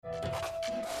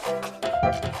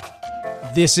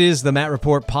This is the Matt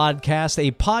Report Podcast,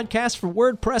 a podcast for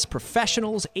WordPress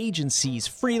professionals, agencies,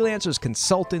 freelancers,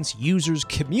 consultants, users,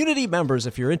 community members.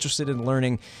 If you're interested in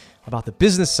learning about the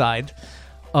business side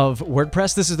of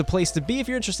WordPress, this is the place to be. If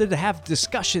you're interested to have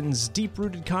discussions,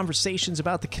 deep-rooted conversations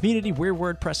about the community, where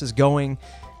WordPress is going,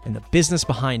 and the business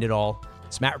behind it all,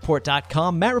 it's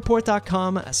mattreport.com.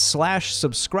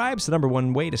 Mattreport.com/subscribe is the number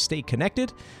one way to stay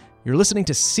connected. You're listening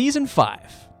to Season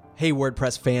 5. Hey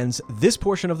WordPress fans, this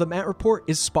portion of the Matt Report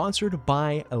is sponsored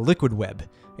by Liquid Web.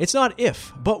 It's not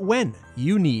if, but when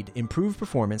you need improved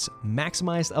performance,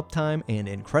 maximized uptime, and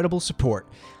incredible support,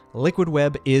 Liquid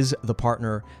Web is the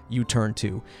partner you turn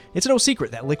to. It's no secret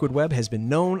that Liquid Web has been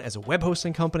known as a web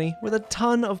hosting company with a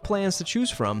ton of plans to choose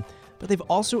from, but they've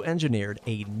also engineered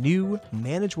a new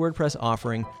managed WordPress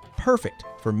offering perfect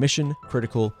for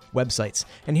mission-critical websites.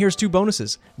 And here's 2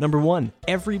 bonuses. Number 1,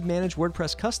 every managed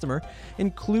WordPress customer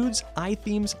includes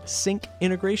iThemes Sync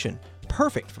integration,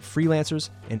 perfect for freelancers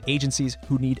and agencies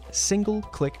who need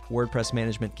single-click WordPress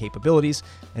management capabilities.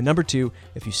 And number 2,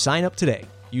 if you sign up today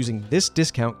using this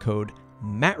discount code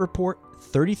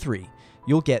MattReport33,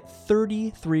 you'll get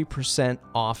 33%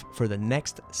 off for the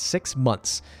next 6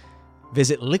 months.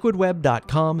 Visit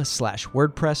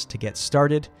liquidweb.com/WordPress to get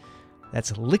started.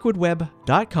 That's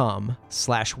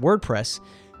liquidweb.com/WordPress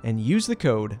and use the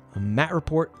code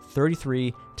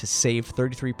MattReport33 to save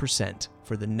 33%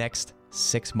 for the next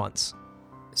 6 months.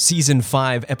 Season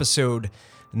 5, episode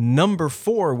number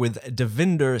 4 with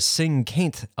Devinder Singh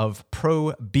Kaint of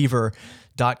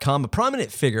ProBeaver.com, a prominent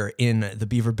figure in the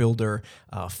Beaver Builder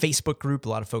Facebook group. A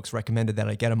lot of folks recommended that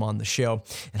I get him on the show.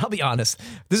 And I'll be honest,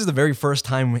 this is the very first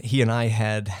time he and I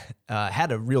had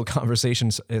a real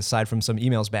conversation, aside from some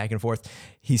emails back and forth.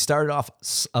 He started off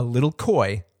a little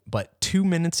coy, but 2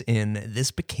 minutes in,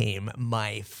 this became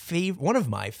one of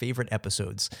my favorite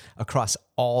episodes across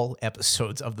all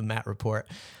episodes of the Matt Report.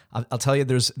 I'll tell you,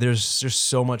 there's just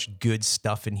so much good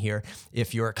stuff in here.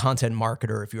 If you're a content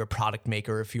marketer, if you're a product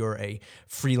maker, if you're a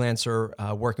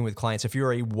freelancer working with clients, if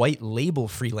you're a white label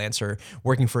freelancer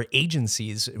working for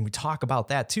agencies, and we talk about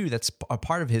that too. That's a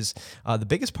part of his, the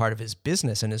biggest part of his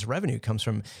business and his revenue comes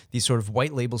from these sort of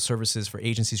white label services for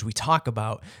agencies. We talk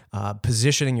about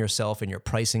positioning yourself and your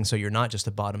pricing so you're not just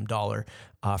a bottom dollar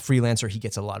freelancer. He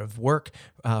gets a lot of work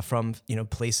from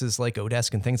places like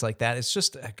Odesk and things like that. It's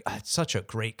just such a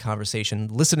great conversation.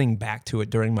 Listening back to it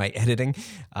during my editing,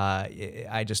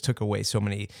 I just took away so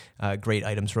many great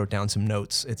items, wrote down some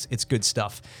notes. It's good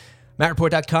stuff.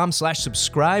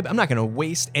 mattreport.com/subscribe. I'm not going to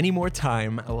waste any more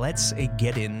time. Let's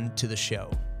get into the show.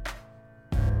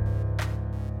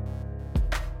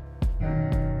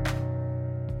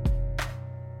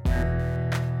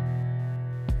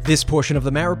 This portion of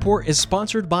the Matt Report is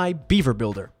sponsored by Beaver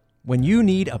Builder. When you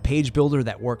need a page builder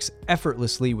that works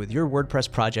effortlessly with your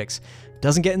WordPress projects,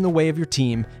 doesn't get in the way of your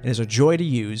team, and is a joy to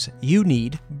use, you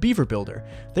need Beaver Builder.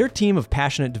 Their team of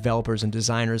passionate developers and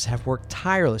designers have worked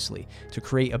tirelessly to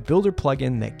create a builder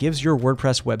plugin that gives your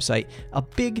WordPress website a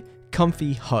big,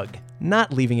 comfy hug,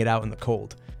 not leaving it out in the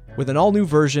cold. With an all-new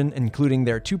version, including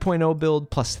their 2.0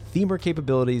 build plus themer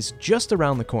capabilities just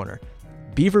around the corner,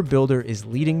 Beaver Builder is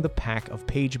leading the pack of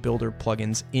page builder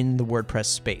plugins in the WordPress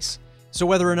space. So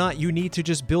whether or not you need to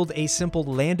just build a simple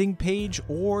landing page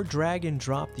or drag and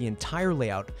drop the entire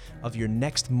layout of your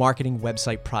next marketing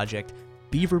website project,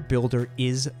 Beaver Builder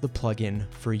is the plugin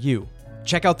for you.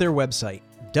 Check out their website,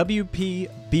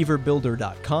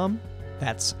 wpbeaverbuilder.com.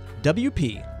 That's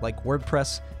WP, like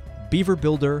WordPress,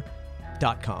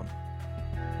 beaverbuilder.com.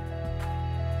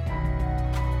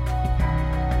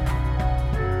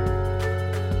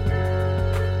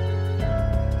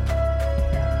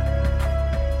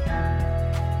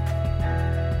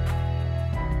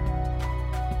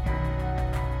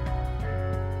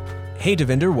 Hey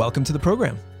Devinder, welcome to the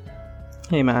program.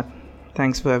 Hey Matt,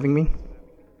 thanks for having me.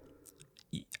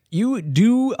 You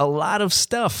do a lot of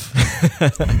stuff,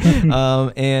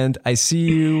 and I see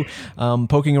you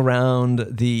poking around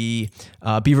the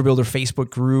Beaver Builder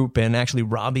Facebook group, and actually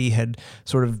Robbie had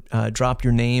sort of dropped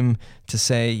your name to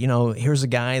say, here's a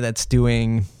guy that's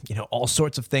doing, all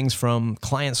sorts of things from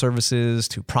client services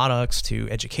to products to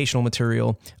educational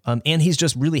material, and he's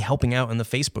just really helping out in the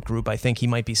Facebook group. I think he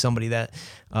might be somebody that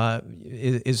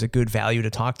is a good value to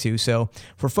talk to. So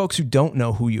for folks who don't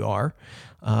know who you are,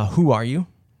 who are you?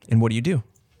 And what do you do?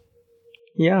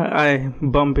 Yeah, I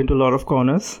bump into a lot of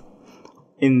corners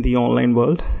in the online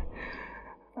world.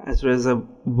 As far as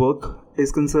work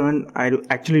is concerned, I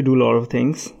actually do a lot of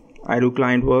things. I do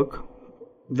client work,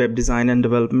 web design and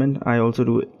development. I also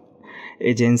do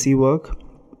agency work.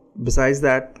 Besides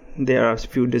that, there are a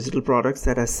few digital products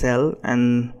that I sell,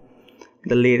 and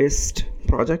the latest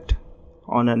project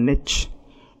on a niche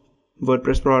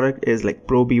WordPress product is like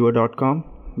probeaver.com,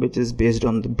 which is based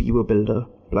on the Beaver Builder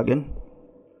plugin.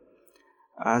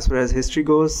 As far as history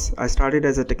goes, I started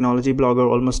as a technology blogger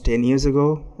almost 10 years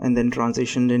ago and then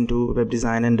transitioned into web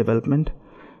design and development.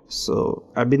 So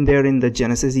I've been there in the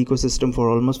Genesis ecosystem for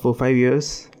almost 4-5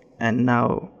 years, and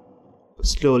now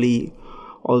slowly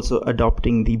also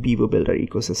adopting the Beaver Builder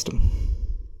ecosystem.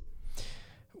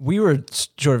 We were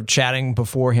sort of chatting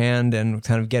beforehand and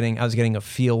kind of I was getting a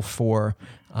feel for,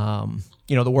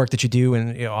 the work that you do.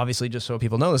 And, obviously just so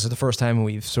people know, this is the first time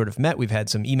we've sort of met. We've had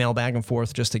some email back and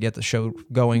forth just to get the show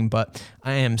going, but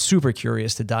I am super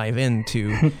curious to dive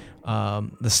into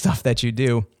the stuff that you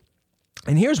do.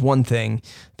 And here's one thing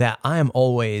that I am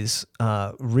always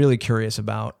really curious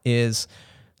about is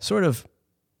sort of,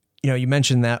 you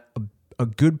mentioned that a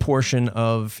good portion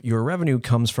of your revenue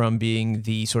comes from being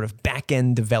the sort of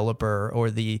back-end developer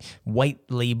or the white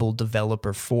label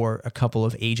developer for a couple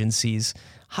of agencies.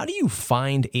 How do you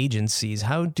find agencies?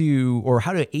 How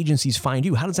do agencies find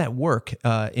you? How does that work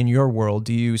in your world?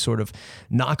 Do you sort of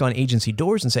knock on agency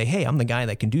doors and say, hey, I'm the guy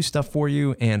that can do stuff for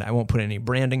you and I won't put any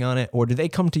branding on it? Or do they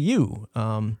come to you,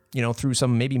 through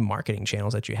some maybe marketing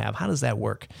channels that you have? How does that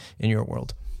work in your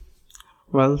world?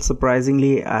 Well,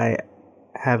 surprisingly, I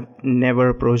have never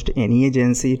approached any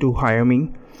agency to hire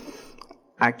me.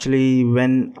 Actually,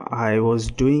 when I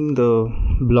was doing the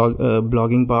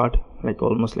blogging part, like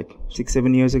almost like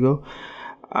 6-7 years ago,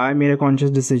 I made a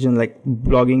conscious decision, like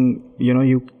blogging,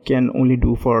 you can only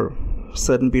do for a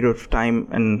certain period of time,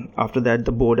 and after that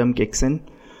the boredom kicks in.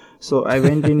 So I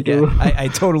went into I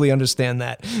totally understand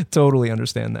that.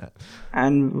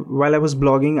 And while I was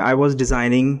blogging, I was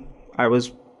designing. I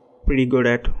was pretty good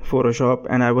at Photoshop,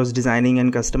 and I was designing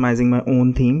and customizing my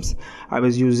own themes. I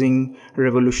was using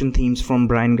Revolution themes from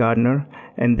Brian Gardner,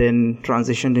 and then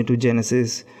transitioned into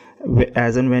Genesis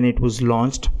as and when it was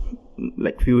launched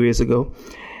like few years ago.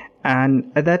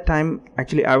 And at that time,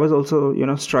 actually, I was also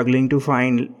struggling to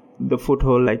find the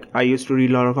foothold. Like, I used to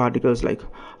read a lot of articles like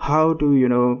how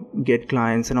to get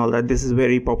clients and all that. This is a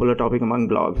very popular topic among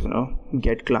blogs,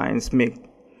 get clients, make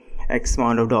X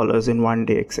amount of dollars in one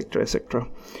day, etc., etc.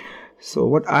 So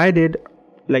what I did,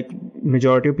 like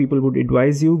majority of people would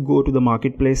advise you, go to the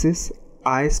marketplaces.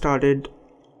 I started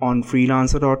on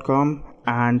freelancer.com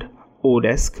and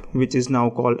Odesk, which is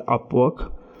now called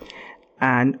Upwork.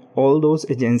 And all those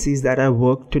agencies that I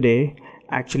work today,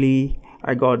 actually,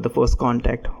 I got the first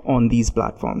contact on these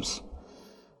platforms.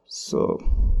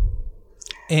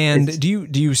 And do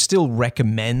you still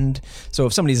recommend? So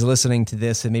if somebody's listening to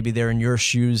this and maybe they're in your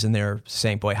shoes and they're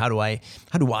saying, "Boy, how do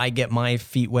I get my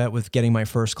feet wet with getting my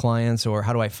first clients, or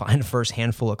how do I find a first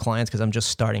handful of clients because I'm just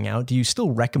starting out?" Do you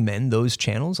still recommend those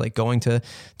channels, like going to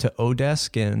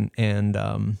Odesk and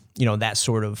that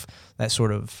sort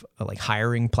of like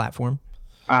hiring platform?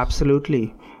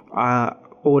 Absolutely.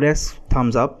 Odesk,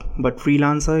 thumbs up, but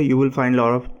Freelancer, you will find a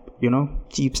lot of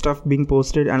cheap stuff being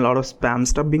posted and a lot of spam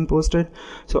stuff being posted.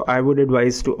 So I would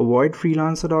advise to avoid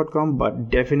freelancer.com, but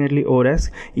definitely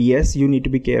Odesk. Yes, you need to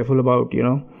be careful about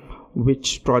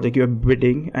which project you're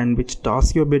bidding and which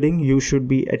task you're bidding. You should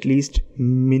be at least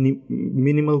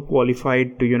minimal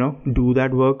qualified to do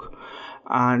that work.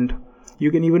 And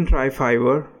you can even try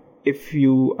Fiverr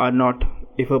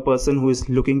if a person who is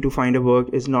looking to find a work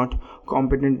is not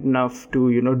competent enough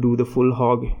to do the full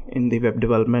hog in the web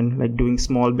development, like doing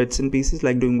small bits and pieces,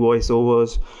 like doing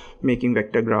voiceovers, making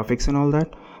vector graphics and all that.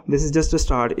 This is just a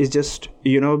start. It's just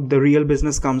the real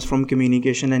business comes from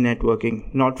communication and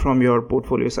networking, not from your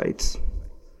portfolio sites.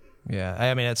 Yeah,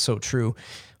 I mean, that's so true.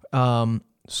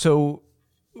 So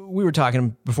we were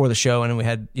talking before the show, and we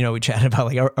had, we chatted about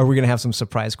like, are we going to have some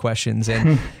surprise questions?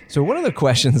 And so one of the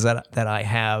questions that I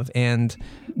have, and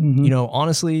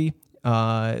honestly,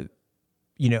 I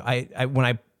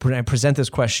when I present this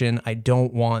question, I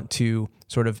don't want to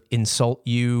sort of insult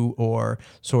you or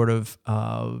sort of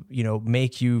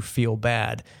make you feel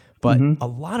bad, but a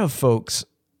lot of folks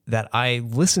that I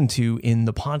listen to in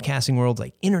the podcasting world,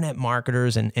 like internet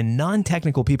marketers and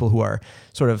non-technical people who are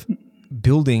sort of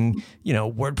building,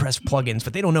 WordPress plugins,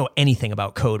 but they don't know anything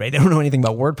about code, right? They don't know anything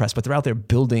about WordPress, but they're out there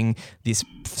building these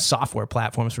software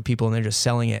platforms for people and they're just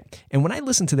selling it. And when I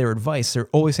listen to their advice, they're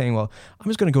always saying, well, I'm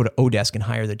just going to go to Odesk and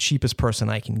hire the cheapest person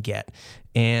I can get.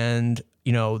 And,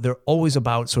 they're always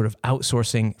about sort of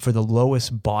outsourcing for the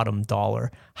lowest bottom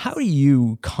dollar. How do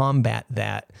you combat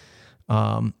that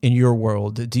in your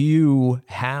world? Do you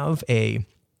have a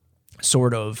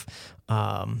sort of,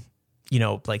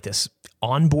 like this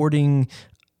onboarding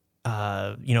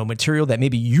material that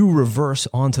maybe you reverse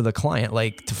onto the client,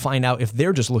 like to find out if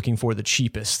they're just looking for the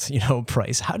cheapest,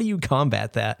 price? How do you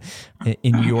combat that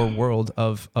in your world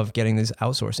of getting these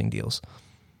outsourcing deals?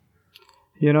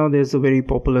 There's a very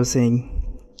popular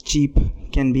saying, cheap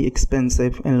can be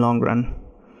expensive in long run.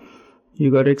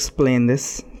 You got to explain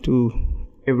this to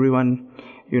everyone,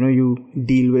 you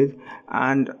deal with.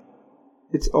 And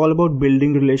it's all about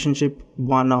building relationship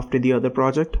one after the other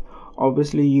project.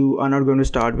 Obviously, you are not going to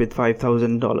start with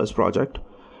 $5,000 project.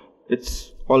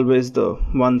 It's always the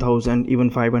 $1,000,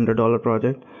 even $500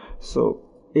 project. So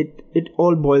it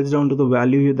all boils down to the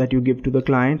value that you give to the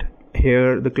client.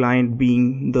 Here, the client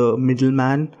being the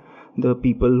middleman, the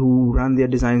people who run their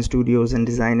design studios and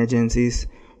design agencies,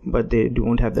 but they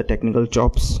don't have the technical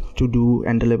chops to do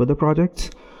and deliver the projects.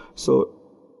 So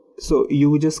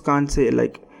you just can't say,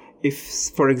 like, if,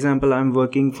 for example, I'm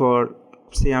working for,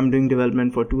 say I'm doing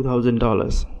development for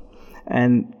 $2,000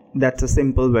 and that's a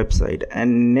simple website,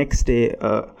 and next day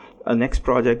a next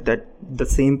project that the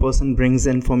same person brings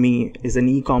in for me is an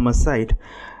e-commerce site,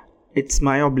 it's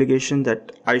my obligation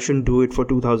that I shouldn't do it for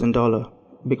 $2,000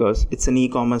 because it's an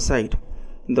e-commerce site.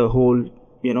 The whole,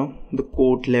 the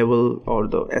quote level or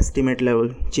the estimate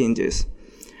level changes.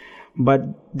 But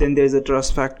then there's a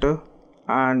trust factor,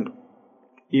 and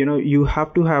you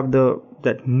have to have the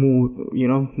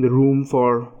room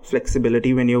for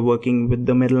flexibility when you're working with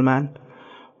the middleman.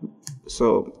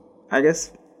 So I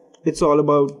guess it's all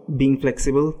about being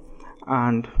flexible,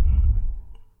 and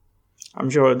I'm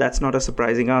sure that's not a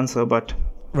surprising answer, but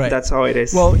that's how it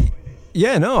is. Well,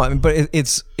 yeah, no, I mean, but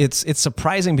it's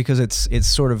surprising because it's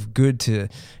sort of good to,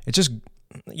 it's just,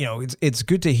 it's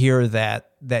good to hear that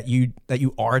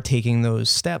you are taking those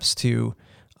steps to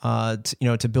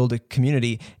build a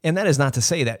community. And that is not to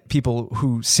say that people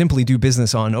who simply do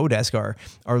business on Odesk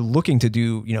are looking to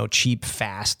do, cheap,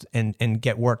 fast and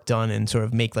get work done and sort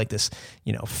of make like this,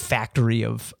 factory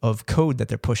of code that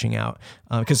they're pushing out.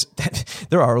 Because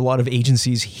there are a lot of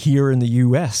agencies here in the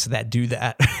US that do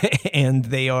that and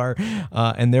they're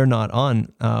not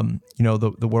on,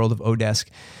 the world of Odesk,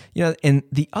 and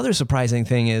the other surprising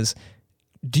thing is,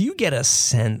 do you get a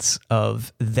sense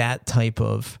of that type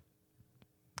of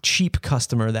cheap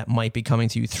customer that might be coming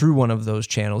to you through one of those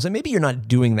channels? And maybe you're not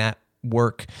doing that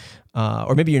work,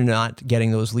 or maybe you're not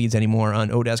getting those leads anymore on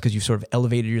Odesk because you've sort of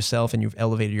elevated yourself and you've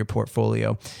elevated your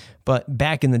portfolio. But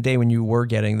back in the day when you were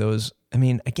getting those, I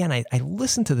mean, again, I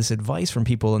listen to this advice from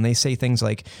people and they say things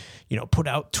like, put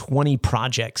out 20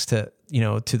 projects to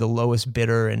the lowest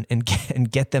bidder and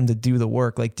get them to do the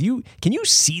work. Like, can you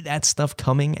see that stuff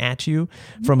coming at you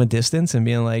from a distance and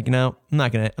being like, no, I'm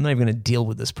not even going to deal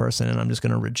with this person and I'm just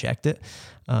going to reject it.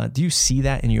 Do you see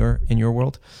that in your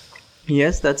world?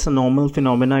 Yes, that's a normal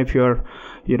phenomena. If you're,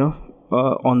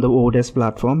 on the Odesk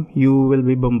platform, you will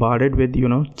be bombarded with,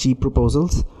 cheap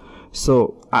proposals.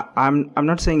 So I'm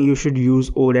not saying you should use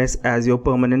Odesk as your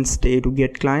permanent stay to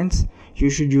get clients. You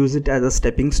should use it as a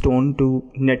stepping stone to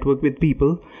network with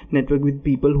people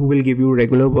who will give you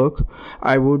regular work.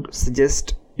 I would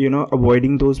suggest,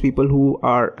 avoiding those people who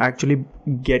are actually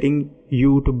getting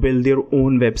you to build their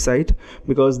own website,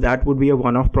 because that would be a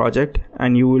one-off project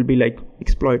and you will be like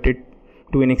exploited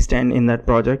to an extent in that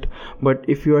project. But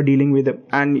if you are dealing with them,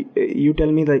 and you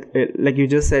tell me like you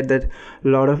just said that a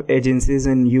lot of agencies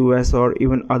in US or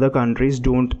even other countries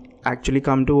don't actually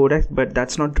come to Odesk, but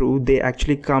that's not true. They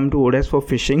actually come to Odesk for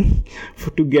fishing,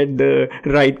 to get the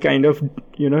right kind of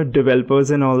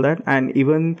developers and all that. And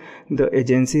even the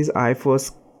agencies I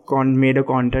first made a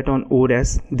contact on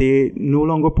Odesk, they no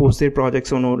longer post their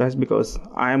projects on Odesk because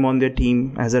I am on their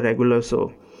team as a regular,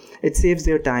 so it saves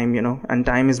their time, and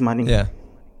time is money.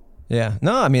 Yeah.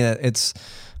 No, I mean, it's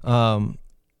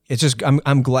just,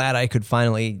 I'm glad I could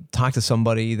finally talk to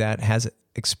somebody that has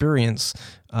experience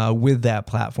with that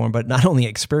platform, but not only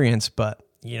experience, but,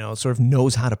 sort of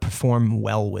knows how to perform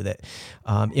well with it.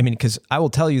 I mean, because I will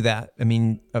tell you that, I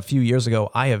mean, a few years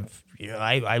ago,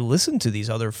 I listened to these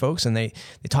other folks and they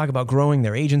talk about growing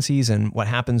their agencies and what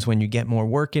happens when you get more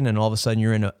work in and all of a sudden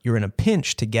you're in a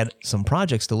pinch to get some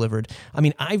projects delivered. I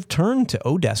mean, I've turned to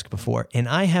Odesk before and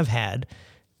I have had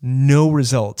no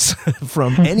results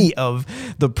from any of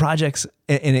the projects.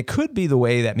 And it could be the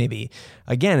way that maybe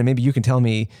you can tell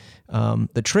me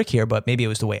the trick here, but maybe it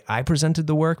was the way I presented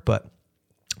the work. But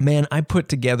man, I put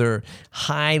together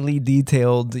highly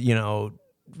detailed,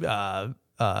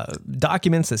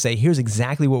 documents that say, here's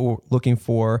exactly what we're looking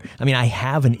for. I mean, I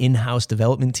have an in-house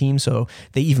development team, so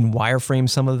they even wireframe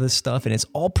some of this stuff and it's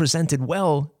all presented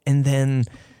well. And then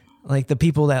like the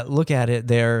people that look at it,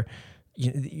 they're,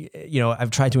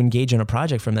 I've tried to engage in a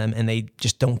project from them and they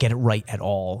just don't get it right at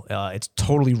all. It's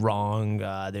totally wrong.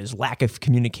 There's lack of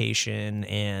communication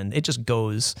and it just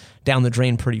goes down the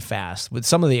drain pretty fast with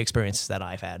some of the experiences that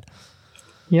I've had.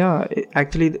 Yeah,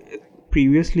 actually,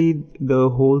 previously the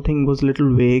whole thing was a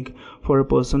little vague for a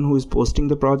person who is posting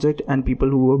the project and people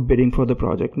who were bidding for the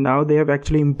project. Now they have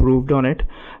actually improved on it.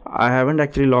 I haven't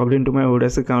actually logged into my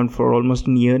Odesk account for almost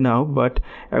a year now, but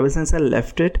ever since I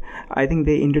left it, I think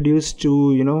they introduced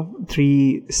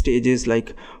 3 stages.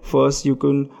 Like, first you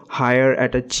can hire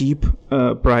at a cheap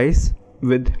price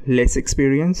with less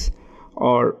experience,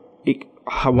 or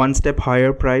one step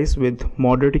higher price with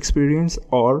moderate experience,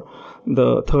 or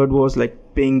the third was like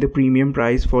paying the premium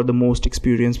price for the most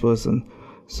experienced person.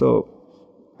 So,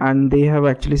 and they have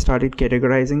actually started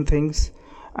categorizing things.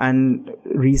 And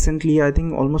recently, I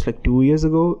think almost like 2 years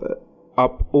ago,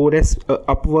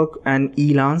 Upwork and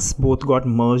Elance both got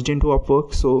merged into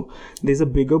Upwork. So there's a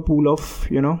bigger pool of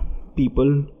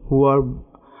people who are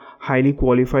highly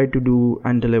qualified to do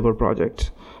and deliver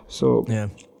projects. So yeah.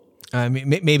 I mean,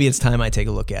 maybe it's time I take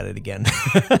a look at it again.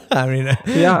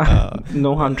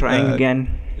 No harm trying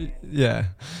again. Yeah.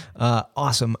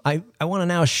 Awesome. I want to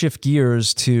now shift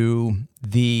gears to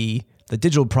the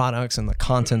digital products and the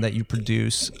content that you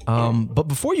produce. But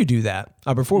before you do that,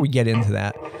 before we get into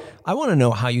that, I want to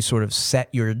know how you sort of set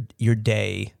your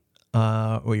day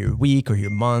or your week or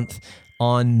your month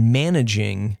on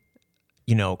managing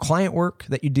client work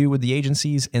that you do with the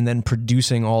agencies and then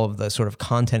producing all of the sort of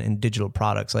content and digital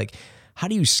products. Like, how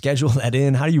do you schedule that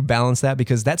in? How do you balance that?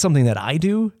 Because that's something that I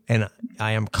do, and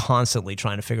I am constantly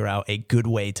trying to figure out a good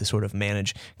way to sort of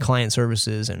manage client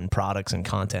services and products and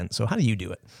content. So how do you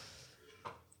do it?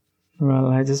 Well,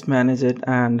 I just manage it.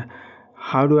 And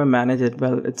how do I manage it?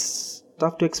 Well, it's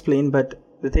tough to explain, but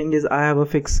the thing is, I have a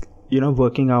fixed,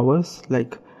 working hours.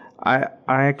 Like, I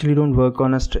actually don't work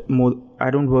on I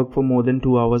don't work for more than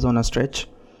 2 hours on a stretch.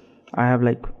 I have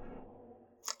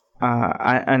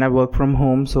I work from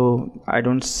home, so I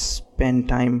don't spend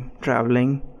time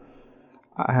traveling.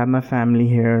 I have my family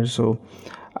here, so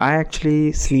I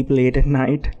actually sleep late at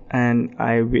night and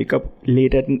I wake up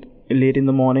late in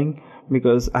the morning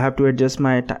because I have to adjust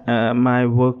my my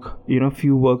work,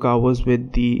 few work hours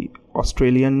with the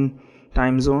Australian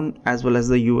time zone as well as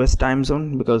the US time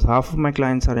zone, because half of my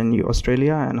clients are in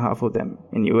Australia and half of them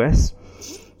in US.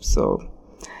 So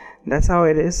that's how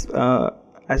it is.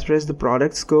 As far as the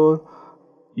products go,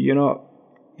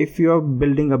 if you're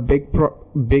building a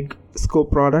big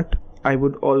scope product, I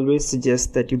would always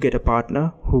suggest that you get a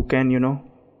partner who can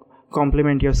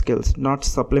complement your skills, not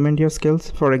supplement your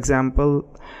skills. For example,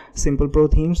 Simple Pro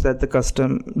Themes, that the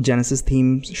custom Genesis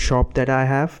themes shop that I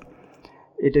have,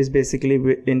 it is basically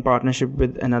in partnership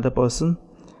with another person,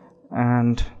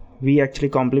 and we actually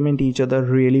complement each other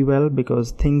really well,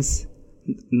 because things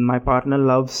my partner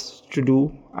loves to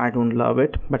do, I don't love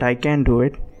it, but I can do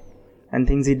it, and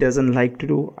things he doesn't like to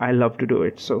do, I love to do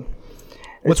it. So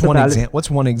what's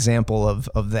one example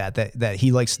of that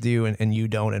he likes to do and you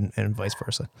don't, and vice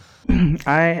versa?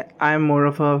 I'm more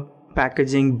of a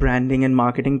packaging, branding and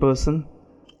marketing person,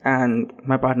 and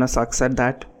my partner sucks at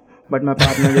that. But my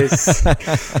partner is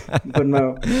but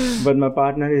my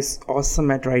partner is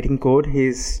awesome at writing code.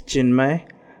 He's Chinmay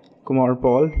Kumar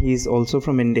Paul. He's also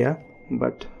from India,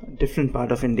 but a different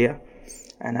part of India.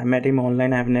 And I met him online.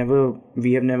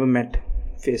 We have never met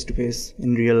face to face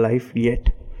in real life yet.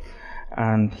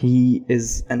 And he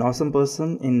is an awesome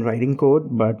person in writing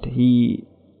code, but he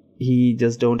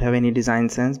just don't have any design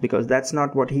sense, because that's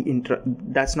not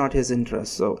that's not his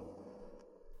interest. So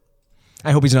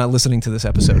I hope he's not listening to this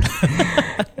episode.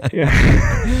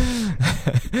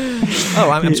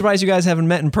 I'm surprised you guys haven't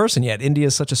met in person yet. India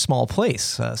is such a small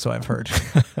place, so I've heard.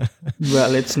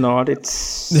 Well, it's not.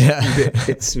 It's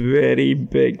very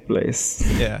big place.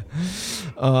 Yeah.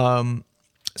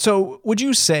 So would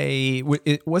you say,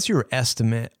 what's your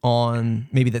estimate on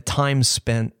maybe the time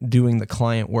spent doing the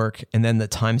client work and then the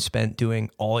time spent doing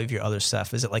all of your other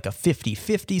stuff? Is it like a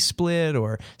 50-50 split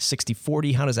or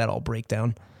 60-40? How does that all break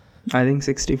down? I think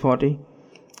 60-40,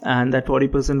 and that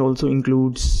 40% also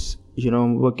includes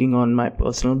working on my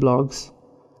personal blogs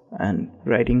and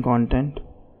writing content,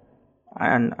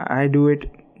 and I do it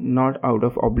not out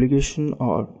of obligation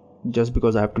or just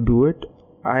because I have to do it.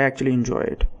 I actually enjoy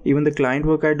it. Even the client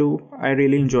work I do, I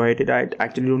really enjoy it. I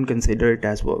actually don't consider it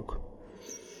as work,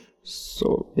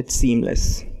 so it's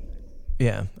seamless.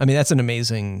 Yeah, I mean, it's an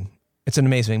amazing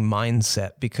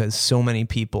mindset, because so many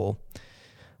people.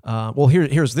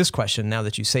 Here's this question now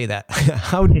that you say that.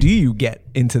 How do you get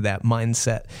into that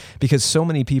mindset? Because so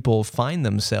many people find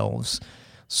themselves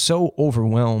so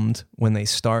overwhelmed when they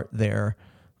start their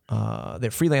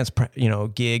their freelance,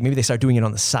 gig. Maybe they start doing it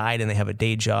on the side and they have a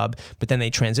day job, but then they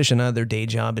transition out of their day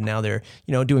job and now they're,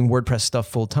 doing WordPress stuff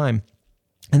full time.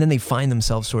 And then they find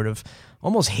themselves sort of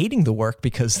almost hating the work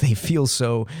because they feel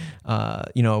so,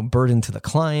 burdened to the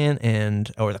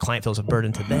client or the client feels a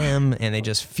burden to them. And they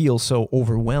just feel so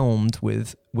overwhelmed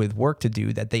with work to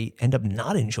do that they end up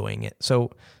not enjoying it.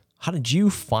 So how did you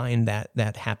find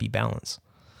that happy balance?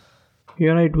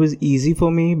 It was easy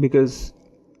for me because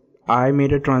I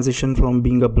made a transition from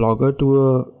being a blogger to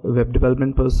a web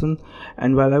development person.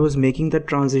 And while I was making that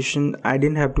transition, I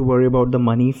didn't have to worry about the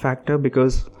money factor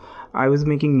because I was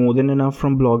making more than enough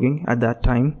from blogging at that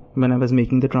time when I was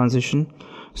making the transition.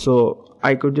 So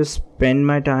I could just spend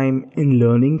my time in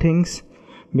learning things,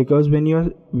 because when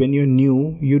you're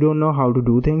new, you don't know how to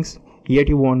do things, yet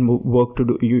you want work to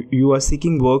do. You are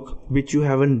seeking work which you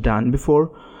haven't done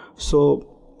before. So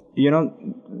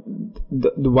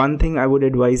the one thing I would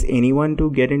advise anyone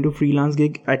to get into freelance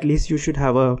gig, at least you should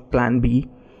have a plan B,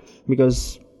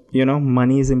 because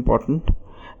money is important.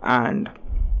 And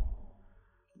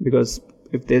because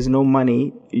if there's no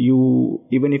money,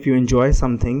 even if you enjoy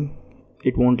something,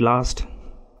 it won't last.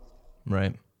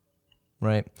 Right.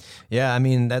 Yeah, I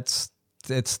mean it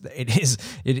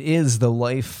is the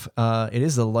life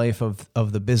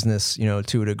of the business,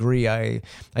 to a degree. I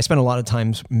spent a lot of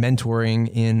times mentoring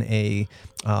in a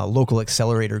local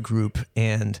accelerator group,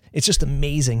 and it's just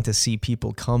amazing to see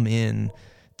people come in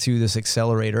to this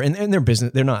accelerator and their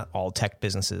business. They're not all tech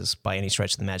businesses by any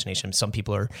stretch of the imagination. Some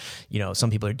people are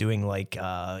doing like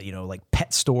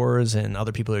pet stores, and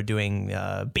other people are doing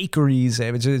bakeries.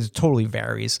 It totally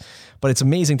varies, but it's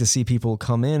amazing to see people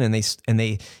come in and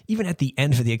they even at the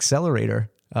end of the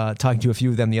accelerator, talking to a few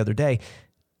of them the other day,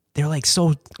 they're like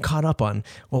so caught up on,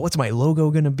 well, what's my logo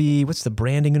going to be? What's the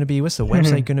branding going to be? What's the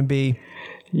website going to be?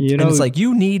 And it's like,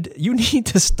 you need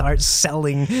to start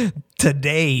selling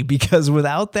today, because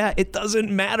without that, it doesn't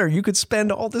matter. You could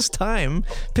spend all this time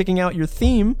picking out your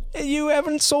theme and you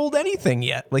haven't sold anything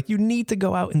yet. Like, you need to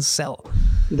go out and sell.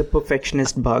 The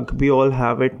perfectionist bug, we all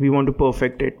have it. We want to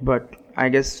perfect it, but I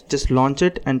guess just launch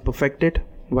it and perfect it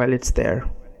while it's there.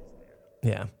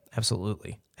 Yeah,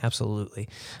 absolutely. I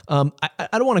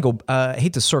don't want to go, I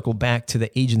hate to circle back to the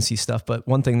agency stuff, but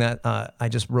one thing that I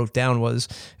just wrote down was,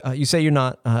 you say you're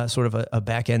not sort of a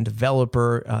back-end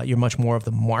developer. You're much more of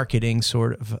the marketing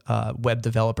sort of web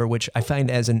developer, which I find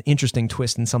as an interesting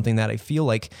twist, and something that I feel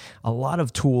like a lot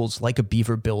of tools like a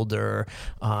Beaver Builder,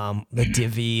 the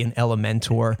Divi and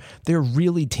Elementor, they're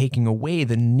really taking away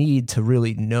the need to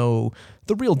really know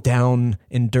the real down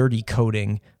and dirty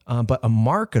coding. But a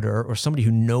marketer or somebody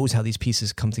who knows how these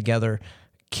pieces come together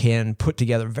can put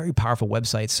together very powerful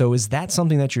websites. So is that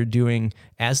something that you're doing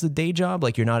as the day job?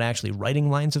 Like, you're not actually writing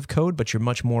lines of code, but you're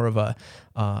much more of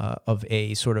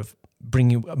a sort of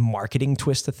bringing a marketing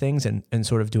twist to things and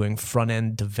sort of doing front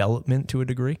end development to a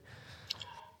degree?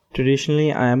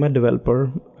 Traditionally, I am a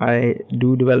developer. I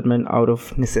do development out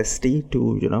of necessity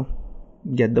to,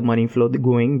 get the money flow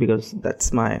going, because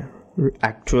that's my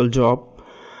actual job.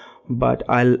 But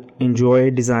I'll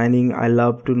enjoy designing. I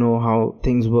love to know how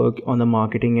things work on the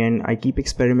marketing end. I keep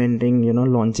experimenting,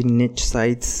 launching niche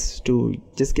sites to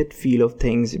just get feel of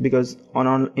things, because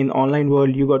in online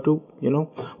world, you got to,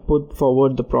 put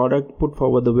forward the product, put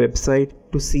forward the website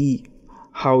to see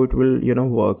how it will,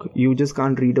 work. You just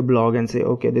can't read a blog and say,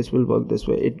 okay, this will work this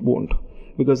way. It won't,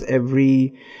 because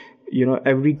every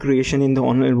creation in the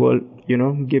online world,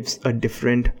 gives a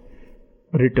different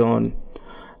return.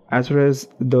 As far as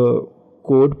the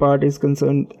code part is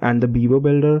concerned, and the Beaver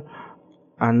Builder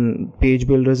and page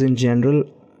builders in general,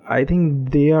 I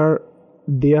think they are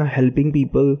helping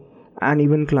people and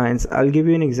even clients. I'll give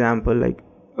you an example. Like,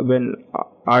 when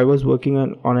I was working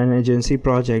on an agency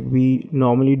project, we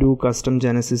normally do custom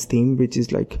Genesis theme, which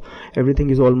is like everything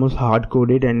is almost hard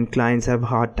coded, and clients have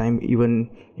hard time even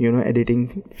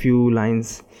editing few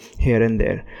lines here and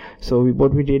there. So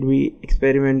what we did, we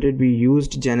experimented. We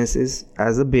used Genesis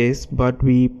as a base, but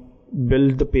we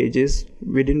built the pages.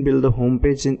 We didn't build the home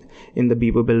page in the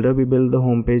Beaver Builder. We built the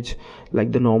home page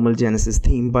like the normal Genesis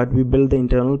theme, but we built the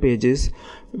internal pages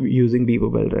using Beaver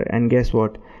Builder. And guess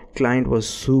what? Client was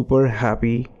super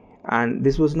happy. And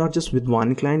this was not just with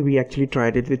one client. We actually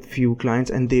tried it with few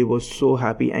clients, and they were so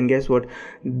happy. And guess what?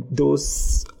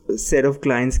 Those set of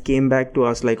clients came back to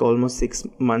us like almost 6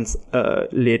 months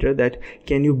later, that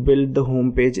can you build the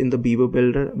homepage in the Beaver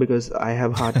Builder, because I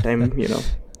have hard time,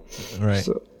 Right.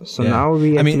 So now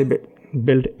we actually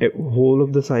build a whole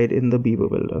of the site in the Beaver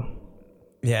Builder.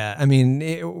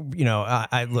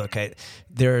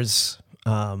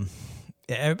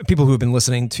 people who have been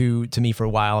listening to me for a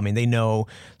while, I mean, they know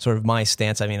sort of my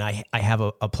stance. I mean, I have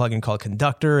a plugin called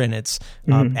Conductor, and it's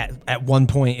at one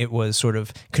point it was sort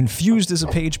of confused as a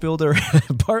page builder,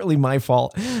 partly my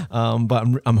fault, but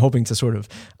I'm hoping to sort of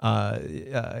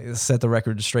set the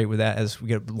record straight with that as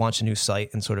we launch a new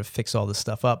site and sort of fix all this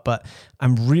stuff up. But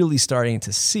I'm really starting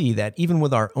to see that even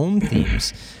with our own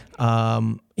themes,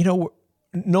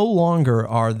 no longer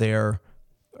are there,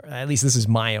 at least this is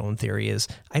my own theory, is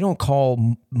I don't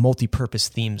call multi-purpose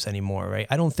themes anymore, right?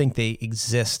 I don't think they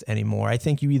exist anymore. I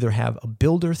think you either have a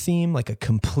builder theme, like a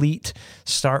complete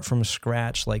start from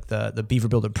scratch, like the Beaver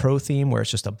Builder Pro theme, where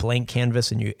it's just a blank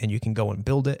canvas and you can go and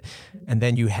build it. And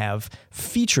then you have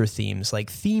feature themes, like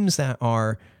themes that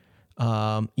are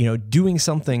doing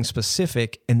something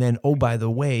specific. And then, oh, by the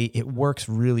way, it works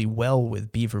really well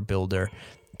with Beaver Builder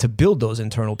to build those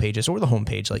internal pages or the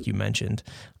homepage, like you mentioned.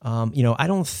 I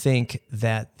don't think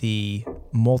that the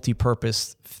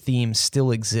multi-purpose theme still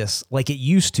exists like it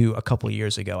used to a couple of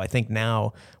years ago. I think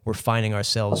now we're finding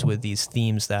ourselves with these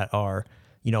themes that are,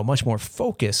 much more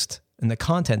focused in the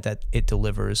content that it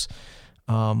delivers.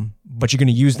 But you're going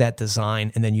to use that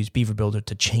design and then use Beaver Builder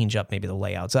to change up maybe the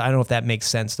layout. So I don't know if that makes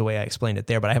sense the way I explained it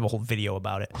there, but I have a whole video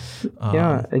about it.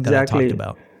 Yeah, exactly. That I talked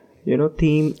about.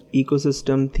 Theme,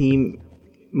 ecosystem, theme,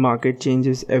 market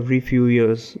changes every few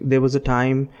years. There was a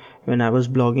time when I was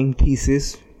blogging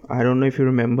Thesis. I don't know if you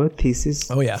remember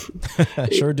Thesis. Oh yeah, I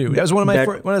sure do. That was one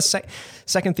of my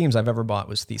second themes I've ever bought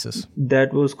was Thesis.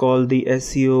 That was called the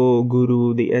SEO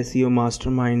guru, the SEO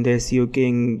mastermind, the SEO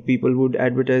king. People would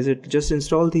advertise it. Just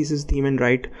install Thesis theme and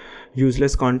write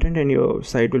useless content and your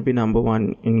site will be number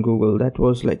one in Google. That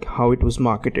was like how it was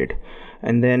marketed.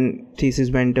 And then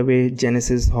Thesis went away,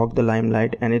 Genesis hogged the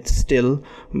limelight, and it's still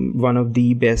one of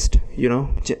the best,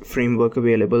 framework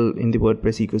available in the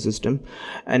WordPress ecosystem.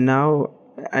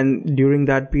 And during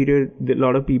that period, a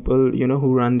lot of people,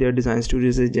 who run their design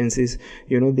studios agencies,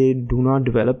 they do not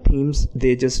develop themes.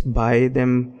 They just buy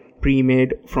them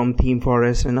pre-made from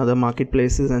ThemeForest and other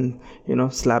marketplaces and,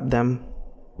 slap them,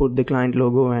 put the client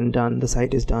logo and done. The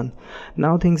site is done.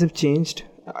 Now things have changed.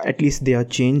 At least they are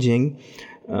changing.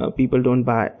 People don't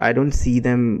buy. I don't see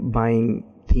them buying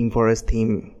ThemeForest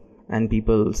theme and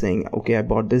people saying, okay, I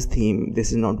bought this theme,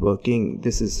 this is not working,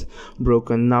 this is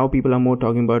broken. Now people are more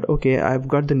talking about, okay, I've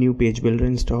got the new page builder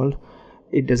installed,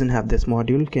 it doesn't have this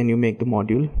module, can you make the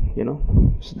module?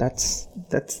 So that's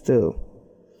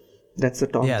the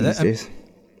talk these days.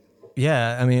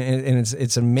 Yeah, I mean, and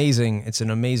it's amazing. It's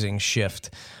an amazing shift.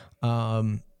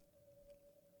 I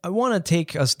want to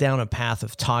take us down a path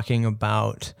of talking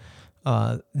about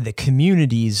the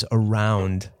communities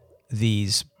around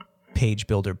these page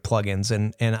builder plugins,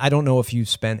 and I don't know if you've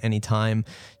spent any time,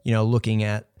 looking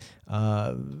at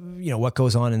what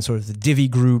goes on in sort of the Divi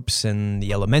groups and the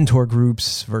Elementor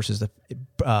groups versus the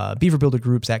Beaver Builder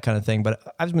groups, that kind of thing. But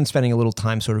I've been spending a little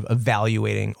time sort of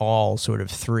evaluating all sort of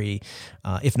three,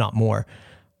 if not more.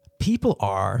 People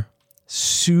are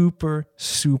super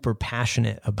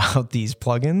passionate about these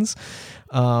plugins.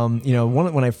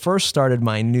 When I first started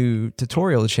my new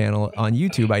tutorial channel on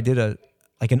YouTube, I did an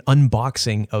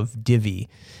unboxing of Divi,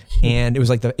 and it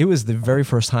was the very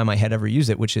first time I had ever used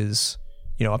it, which is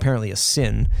apparently a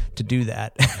sin to do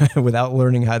that without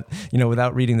learning how,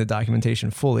 without reading the documentation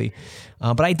fully.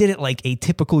 But I did it like a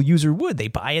typical user would. They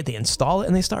buy it, they install it,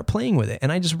 and they start playing with it.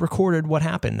 And I just recorded what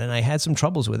happened, and I had some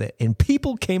troubles with it. And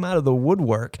people came out of the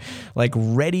woodwork like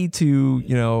ready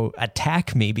to,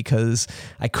 attack me because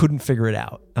I couldn't figure it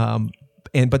out.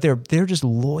 But they're just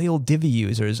loyal Divi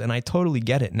users, and I totally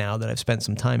get it now that I've spent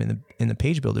some time in the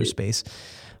page builder space.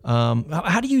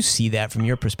 How do you see that from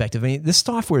your perspective? I mean, this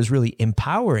software is really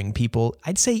empowering people.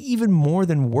 I'd say even more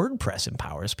than WordPress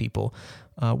empowers people.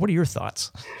 What are your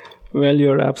thoughts? Well,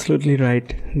 you're absolutely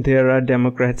right. There are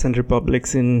Democrats and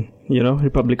Republicans in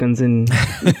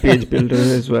Page Builder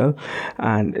as well.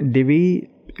 And Divi,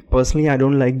 personally, I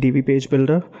don't like Divi Page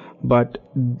Builder, but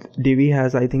Divi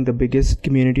has, I think, the biggest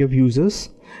community of users,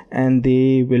 and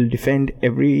they will defend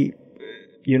every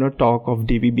talk of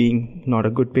Divi being not a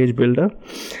good page builder.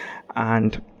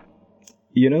 And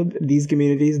these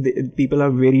communities, people are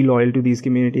very loyal to these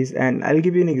communities. And I'll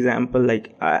give you an example.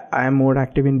 Like I am more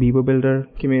active in Beaver Builder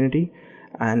community,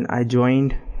 and I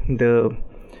joined the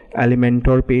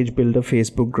Elementor page builder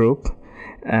Facebook group,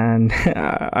 and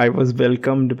I was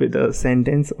welcomed with a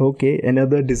sentence, okay,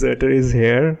 another deserter is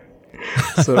here.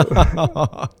 So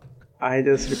I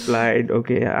just replied,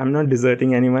 okay, I'm not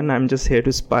deserting anyone. I'm just here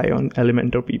to spy on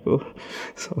Elementor people.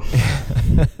 So,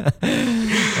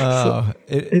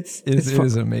 it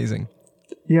is amazing.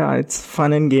 Yeah, it's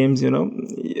fun and games,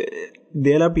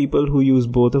 there are people who use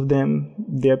both of them.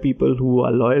 There are people who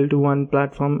are loyal to one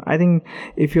platform. I think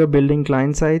if you're building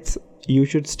client sites, you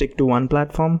should stick to one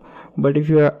platform. But if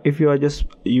you are just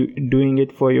doing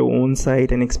it for your own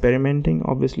site and experimenting,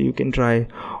 obviously you can try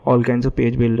all kinds of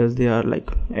page builders. They are like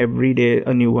every day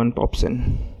a new one pops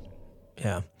in.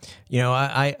 Yeah.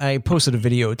 I posted a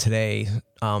video today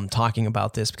talking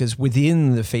about this because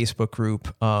within the Facebook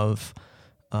group of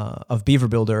Beaver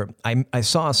Builder, I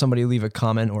saw somebody leave a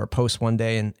comment or a post one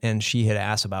day, and she had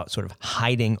asked about sort of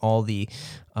hiding all the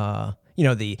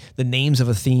the names of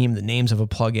a theme, the names of a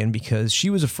plugin, because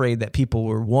she was afraid that people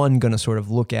were going to sort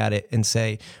of look at it and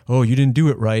say, oh, you didn't do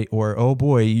it right, or oh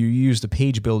boy, you used a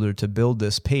page builder to build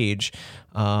this page,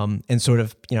 and sort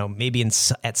of maybe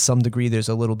at some degree there's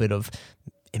a little bit of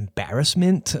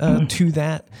embarrassment to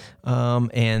that,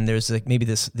 and there's like maybe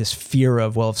this fear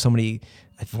of, well,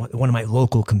 if one of my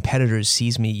local competitors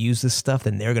sees me use this stuff,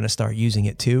 then they're going to start using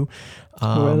it too.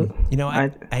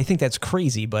 I think that's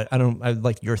crazy, but I'd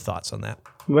like your thoughts on that.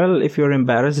 Well, if you're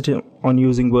embarrassed on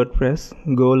using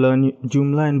WordPress, go learn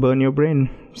Joomla and burn your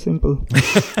brain. Simple.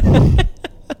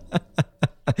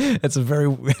 That's a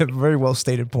very, very well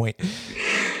stated point.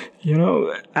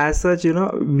 As such,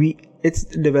 it's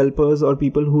developers or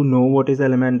people who know what is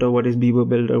Elementor, what is Beaver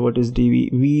Builder, what is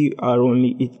Divi. We are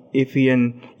only iffy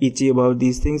and itchy about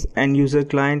these things. End user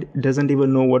client doesn't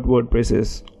even know what WordPress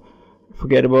is.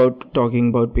 Forget about talking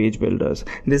about page builders.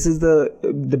 This is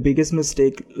the biggest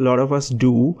mistake a lot of us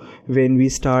do when we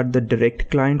start the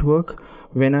direct client work.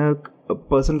 When a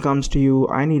person comes to you,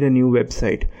 I need a new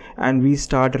website, and we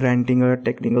start ranting our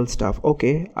technical stuff.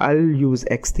 Okay, I'll use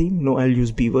X theme. No, I'll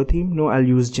use Beaver theme. No, I'll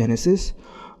use Genesis.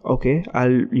 Okay,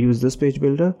 I'll use this page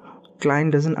builder.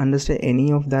 Client doesn't understand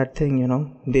any of that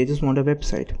thing, They just want a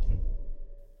website.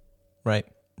 Right.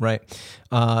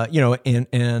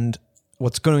 And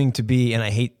what's going to be, and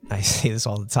I say this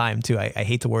all the time too, I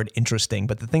hate the word interesting,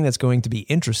 but the thing that's going to be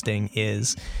interesting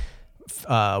is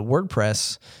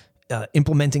WordPress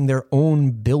implementing their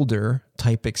own builder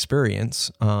type experience,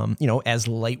 as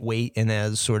lightweight and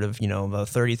as sort of, a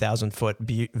 30,000 foot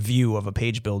view of a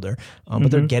page builder.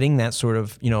 But they're getting that sort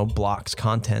of, blocks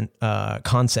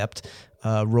concept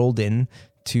rolled in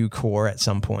to core at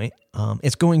some point.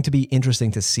 It's going to be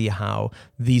interesting to see how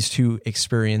these two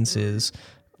experiences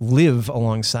live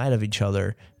alongside of each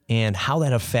other and how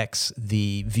that affects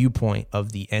the viewpoint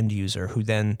of the end user, who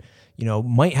then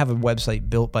might have a website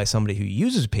built by somebody who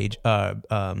uses Beaver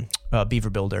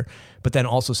Builder, but then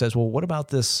also says, well, what about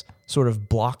this sort of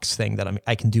blocks thing that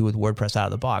I can do with WordPress out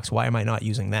of the box? Why am I not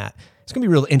using that? It's going to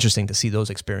be real interesting to see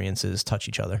those experiences touch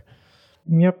each other.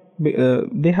 Yep.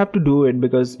 They have to do it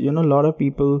because, a lot of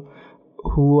people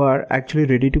who are actually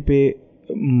ready to pay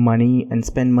money and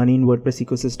spend money in WordPress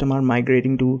ecosystem are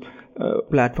migrating to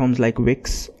platforms like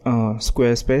Wix,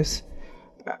 Squarespace,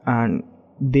 and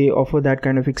they offer that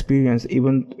kind of experience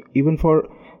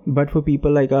but for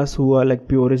people like us who are like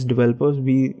purist developers,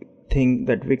 we think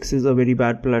that Wix is a very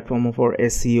bad platform for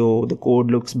SEO. The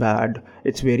code looks bad,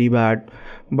 it's very bad.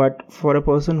 But for a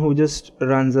person who just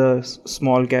runs a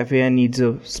small cafe and needs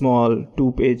a small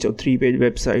 2-page or 3-page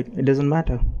website, it doesn't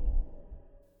matter.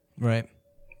 Right.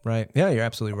 Yeah, you're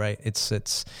absolutely right.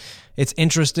 It's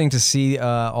interesting to see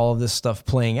all of this stuff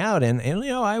playing out, and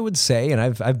I would say, and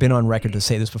I've been on record to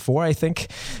say this before. I think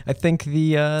Matt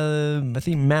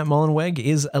Mullenweg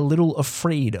is a little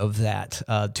afraid of that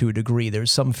to a degree.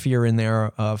 There's some fear in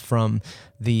there from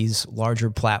these larger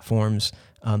platforms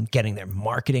getting their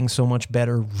marketing so much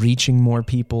better, reaching more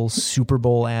people, Super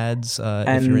Bowl ads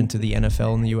if you're into the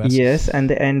NFL in the US. Yes, and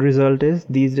the end result is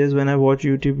these days when I watch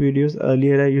YouTube videos,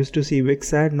 earlier I used to see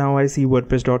Wix ad, now I see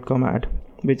WordPress.com ad,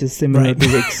 which is similar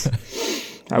to Wix.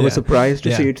 I was surprised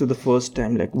to see it for the first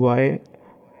time. Like, why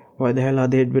the hell are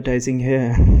they advertising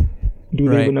here? Do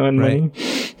they even earn money?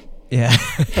 Yeah.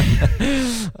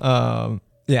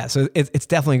 Yeah, so it's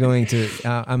definitely going to,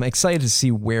 I'm excited to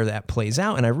see where that plays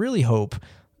out. And I really hope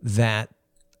that,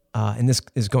 and this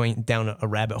is going down a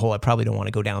rabbit hole I probably don't want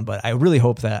to go down, but I really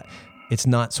hope that it's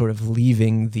not sort of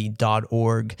leaving the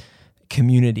 .org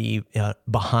community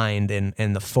behind,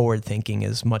 and the forward thinking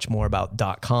is much more about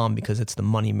 .com because it's the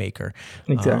money maker.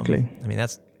 Exactly. I mean,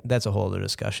 that's a whole other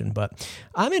discussion, but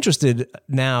I'm interested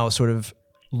now sort of,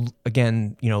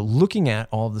 again, looking at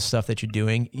all the stuff that you're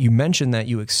doing. You mentioned that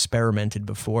you experimented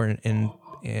before, and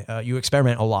you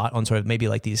experiment a lot on sort of maybe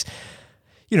like these,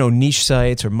 niche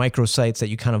sites or micro sites that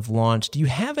you kind of launched. Do you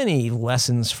have any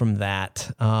lessons from that?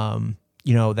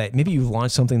 that maybe you've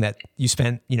launched something that you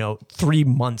spent, 3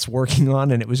 months working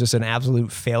on and it was just an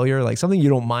absolute failure, like something you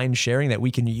don't mind sharing that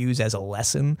we can use as a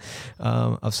lesson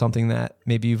of something that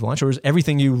maybe you've launched, or is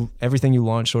everything you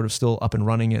launched sort of still up and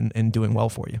running and doing well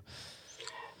for you?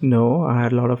 No, I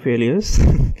had a lot of failures.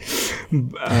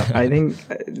 I think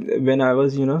when I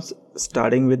was,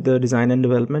 starting with the design and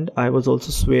development, I was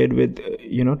also swayed with,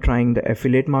 trying the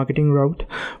affiliate marketing route.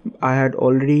 I had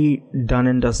already done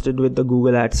and dusted with the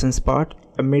Google AdSense part.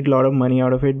 I made a lot of money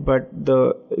out of it, but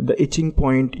the itching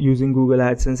point using Google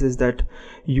AdSense is that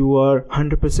you are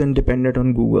 100% dependent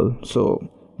on Google. So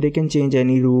they can change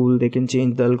any rule, they can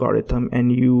change the algorithm,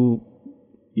 and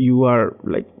you are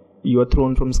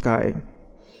thrown from sky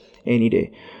any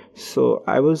day. So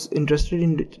I was interested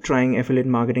in trying affiliate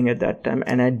marketing at that time,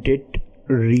 and I did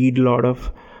read a lot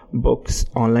of books,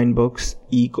 online books,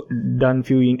 done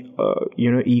few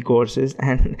e-courses,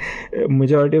 and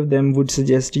majority of them would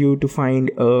suggest you to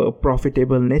find a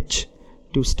profitable niche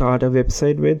to start a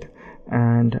website with.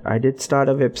 And I did start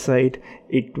a website.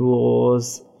 It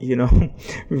was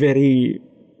very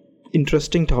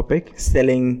interesting topic,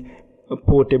 selling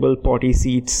portable potty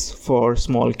seats for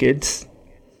small kids,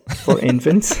 for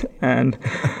infants. and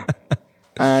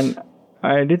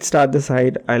I did start the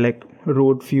site. I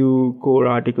wrote few core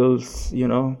articles,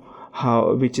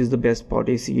 which is the best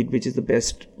potty seat, which is the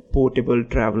best portable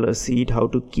traveler seat, how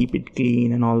to keep it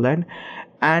clean and all that.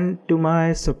 And to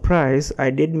my surprise,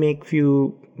 I did make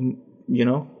few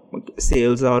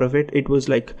sales out of it. It was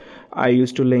like I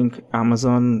used to link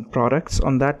Amazon products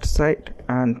on that site,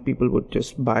 and people would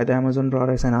just buy the Amazon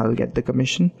products and I'll get the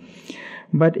commission.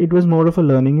 But it was more of a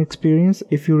learning experience.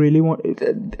 If you really want,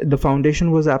 the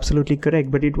foundation was absolutely correct,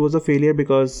 but it was a failure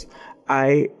because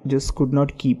I just could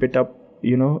not keep it up,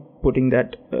 putting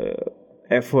that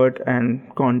effort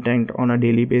and content on a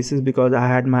daily basis, because I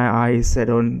had my eyes set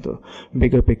on the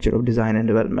bigger picture of design and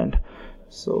development.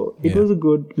 So it was a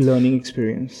good learning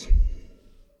experience.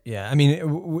 Yeah, I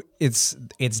mean, it's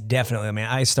definitely,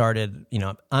 I started,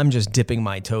 I'm just dipping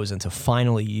my toes into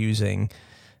finally using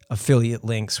affiliate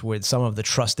links with some of the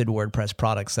trusted WordPress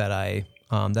products that I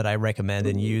recommend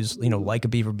and use, like a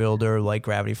Beaver Builder, like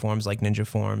Gravity Forms, like Ninja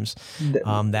Forms,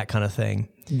 that kind of thing.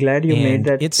 Glad you made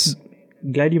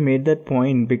that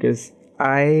point, because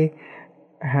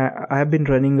I've been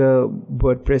running a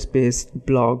WordPress-based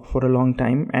blog for a long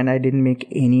time and I didn't make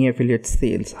any affiliate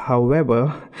sales.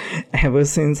 However, ever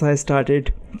since I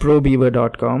started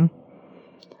ProBeaver.com,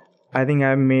 I think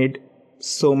I've made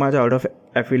so much out of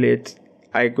affiliates.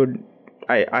 I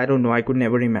don't know, I could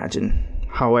never imagine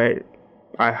how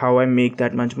I make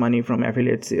that much money from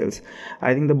affiliate sales.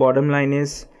 I think the bottom line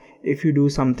is, if you do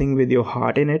something with your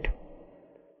heart in it,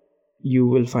 you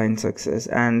will find success.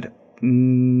 And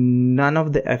none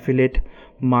of the affiliate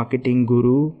marketing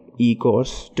guru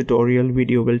e-course tutorial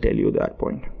video will tell you that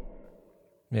point.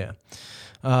 Yeah.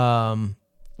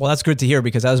 Well, that's good to hear,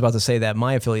 because I was about to say that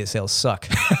my affiliate sales suck.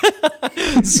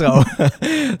 So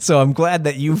I'm glad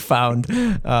that you found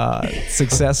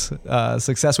success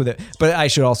with it. But I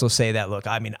should also say that, look,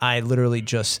 I literally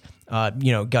just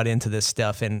got into this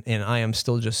stuff, and I am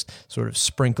still just sort of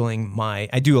sprinkling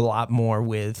I do a lot more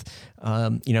with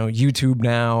YouTube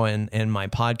now and my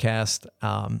podcast.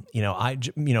 I'm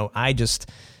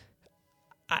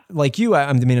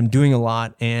doing a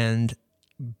lot, and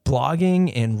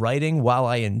blogging and writing, while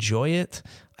I enjoy it,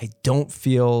 I don't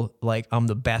feel like I'm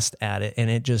the best at it,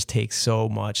 and it just takes so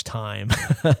much time.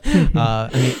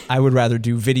 I would rather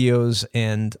do videos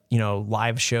and,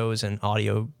 live shows and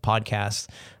audio podcasts.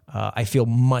 I feel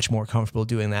much more comfortable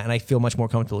doing that, and I feel much more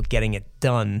comfortable getting it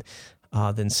done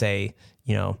than, say,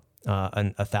 a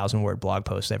 1,000-word blog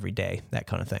post every day, that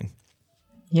kind of thing.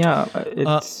 Yeah,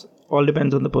 it's all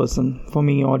depends on the person. For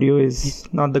me, audio is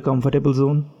not the comfortable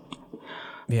zone.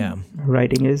 Yeah.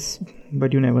 Writing is,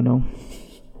 but you never know.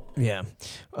 Yeah.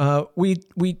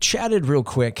 We chatted real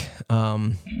quick,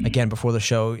 again, before the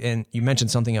show, and you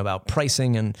mentioned something about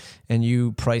pricing, and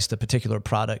you priced a particular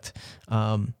product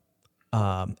at,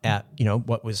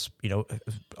 what was,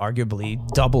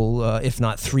 arguably double, if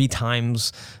not 3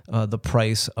 times the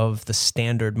price of the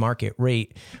standard market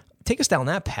rate. Take us down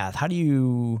that path. How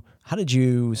did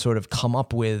you sort of come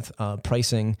up with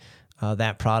pricing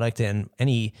that product, and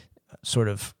any sort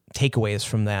of takeaways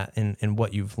from that and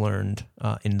what you've learned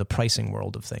in the pricing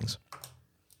world of things?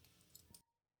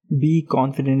 Be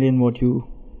confident in what you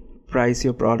price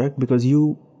your product, because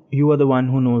you are the one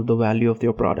who knows the value of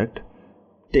your product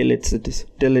till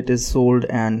it is sold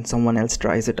and someone else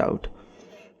tries it out.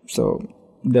 So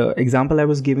the example I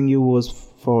was giving you was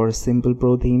for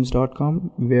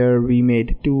simpleprothemes.com, where we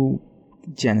made 2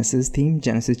 Genesis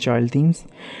child themes.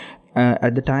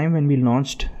 At the time when we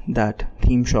launched that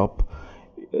theme shop,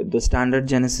 the standard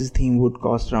Genesis theme would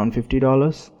cost around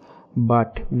 $50,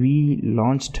 but we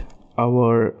launched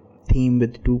our theme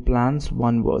with two plans.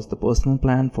 One was the personal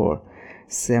plan for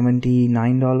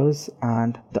 $79,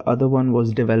 and the other one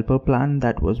was developer plan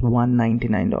that was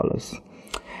 $199.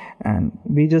 And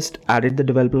we just added the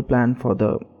developer plan for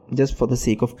the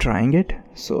sake of trying it.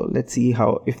 So let's see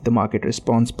if the market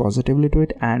responds positively to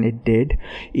it, and it did.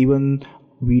 Even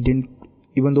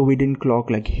though we didn't clock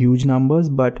like huge numbers,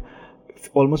 but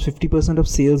almost 50% of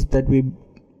sales that we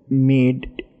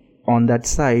made on that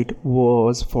site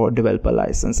was for developer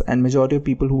license, and majority of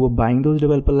people who were buying those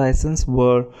developer license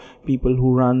were people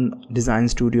who run design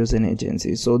studios and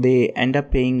agencies. So they end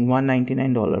up paying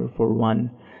 $199 for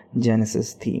one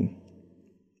Genesis theme.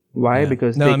 Why?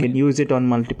 Because they can use it on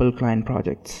multiple client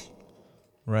projects.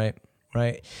 Right.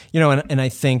 And I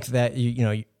think that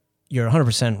you're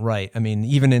 100% right. I mean,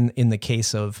 even in the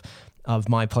case of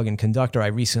my plugin Conductor,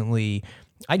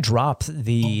 I dropped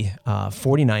the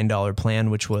 $49 plan,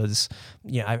 which was,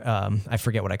 I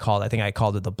forget what I called it. I think I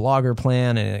called it the blogger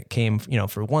plan, and it came,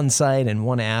 for one site and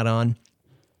one add-on,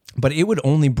 but it would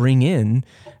only bring in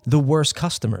the worst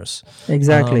customers.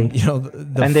 Exactly.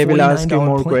 And they will ask you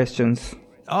more questions.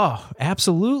 Oh,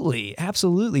 absolutely.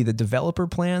 The developer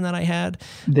plan that I had,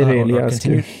 they really ask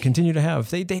you. Continue to have.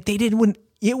 They did when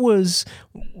it was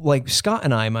like Scott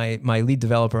and I, my lead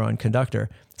developer on Conductor.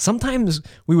 Sometimes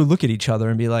we would look at each other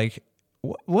and be like,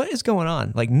 what is going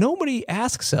on? Like, nobody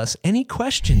asks us any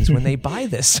questions when they buy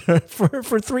this for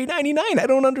 $3.99. I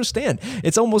don't understand.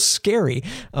 It's almost scary.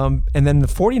 And then the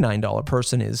 $49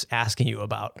 person is asking you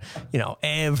about,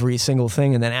 every single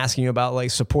thing, and then asking you about like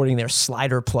supporting their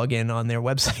slider plugin on their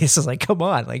website. It's just like, come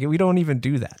on, like we don't even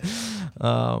do that.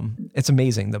 It's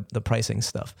amazing, the pricing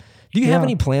stuff. Do you have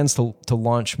any plans to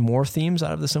launch more themes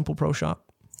out of the Simple Pro shop?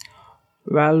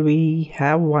 Well, we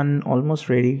have one almost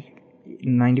ready,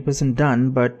 90% done,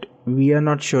 but we are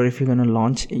not sure if we're going to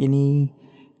launch any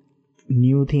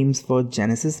new themes for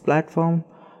Genesis platform.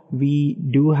 We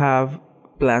do have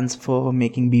plans for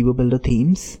making Beaver Builder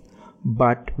themes,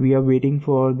 but we are waiting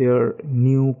for their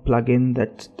new plugin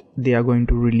that they are going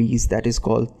to release that is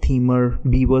called Beaver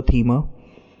Themer,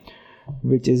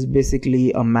 which is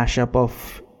basically a mashup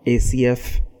of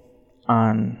ACF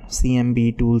and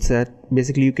CMB toolset.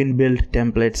 Basically, you can build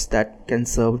templates that can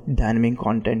serve dynamic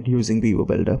content using Beaver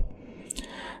Builder.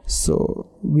 So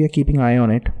we are keeping an eye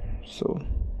on it. So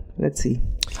let's see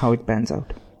how it pans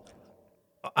out.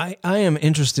 I am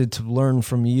interested to learn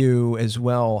from you as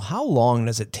well. How long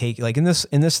does it take? Like in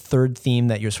this third theme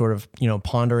that you're sort of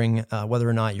pondering whether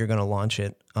or not you're going to launch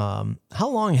it. How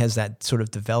long has that sort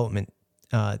of development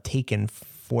taken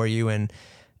for you,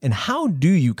 and how do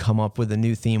you come up with a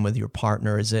new theme with your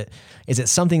partner? Is it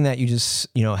something that you just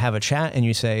have a chat and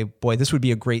you say, boy, this would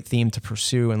be a great theme to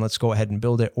pursue, and let's go ahead and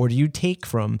build it? Or do you take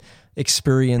from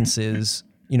experiences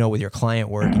with your client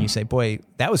work and you say, boy,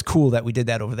 that was cool that we did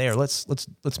that over there. Let's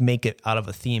make it out of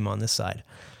a theme on this side?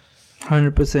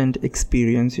 100%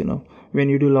 experience. When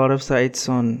you do a lot of sites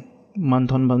on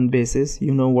month-on-month basis,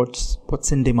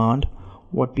 what's in demand,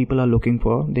 what people are looking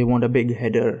for. They want a big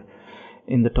header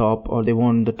in the top, or they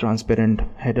want the transparent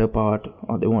header part,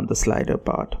 or they want the slider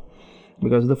part.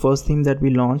 Because the first theme that we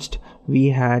launched, we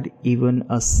had even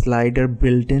a slider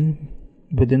built in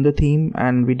within the theme,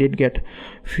 and we did get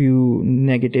few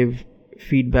negative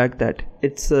feedback that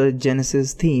it's a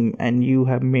Genesis theme and you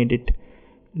have made it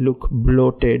look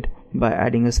bloated by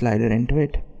adding a slider into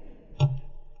it.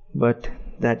 But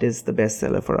that is the best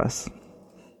seller for us.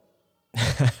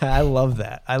 I love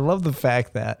that. I love the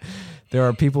fact that there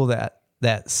are people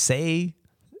that say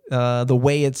the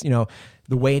way it's,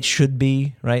 the way it should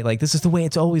be, right? Like, this is the way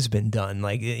it's always been done.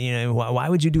 Like, why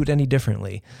would you do it any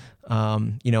differently?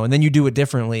 And then you do it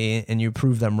differently and you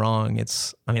prove them wrong.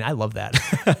 I love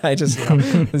that. I just,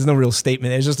 there's no real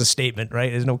statement. It's just a statement, right?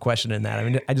 There's no question in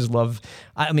that. I just love,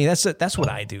 that's what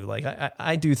I do. Like,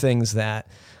 I do things that,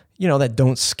 that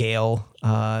don't scale,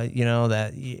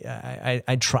 that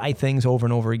I try things over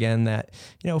and over again that,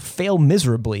 fail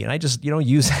miserably. And I just,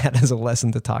 use that as a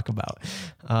lesson to talk about.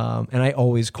 And I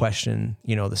always question,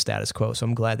 the status quo. So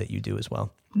I'm glad that you do as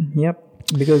well. Yep.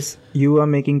 Because you are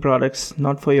making products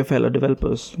not for your fellow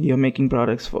developers. You're making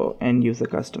products for end user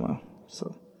customer.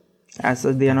 So as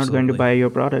such, they are not going to buy your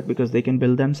product because they can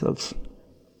build themselves.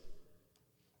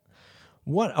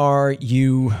 What are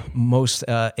you most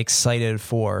excited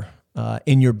for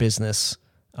in your business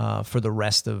for the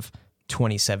rest of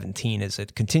 2017? Is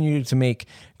it continue to make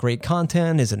great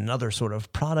content? Is it another sort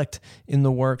of product in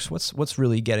the works? What's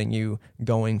really getting you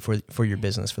going for your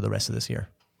business for the rest of this year?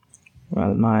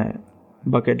 Well, my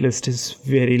bucket list is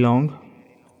very long.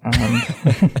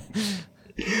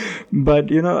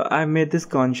 But I made this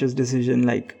conscious decision,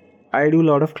 like I do a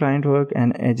lot of client work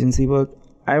and agency work.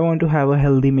 I want to have a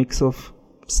healthy mix of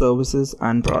services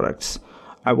and products.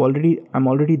 I'm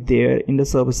already there in the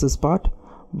services part,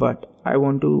 but I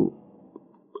want to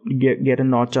get a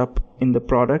notch up in the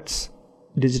products,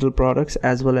 digital products,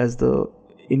 as well as the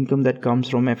income that comes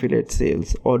from affiliate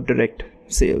sales or direct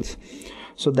sales.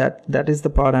 So that is the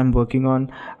part I'm working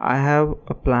on. I have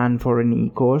a plan for an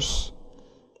e-course,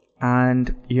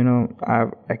 and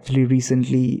I've actually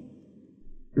recently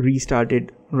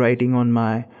restarted writing on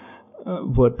my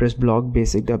WordPress blog,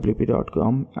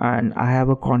 basicwp.com, and I have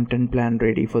a content plan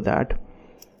ready for that.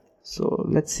 So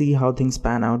let's see how things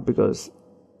pan out, because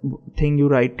thing you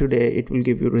write today, it will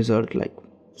give you result like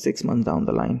 6 months down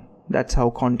the line. That's how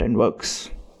content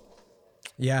works.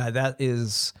 Yeah, that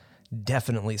is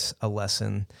definitely a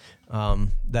lesson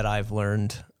that I've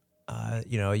learned.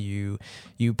 You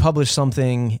publish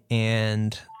something,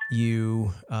 and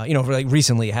you for like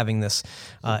recently having this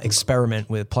experiment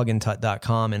with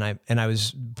plugintut.com, and I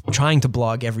was trying to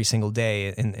blog every single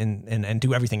day and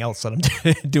do everything else that I'm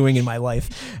doing in my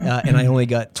life, and I only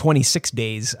got 26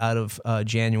 days out of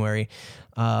January,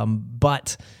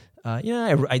 but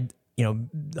I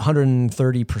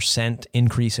 130%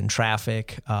 increase in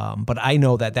traffic, but I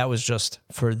know that was just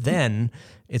for then.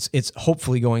 It's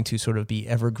hopefully going to sort of be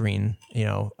evergreen,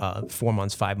 4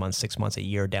 months, 5 months, 6 months, a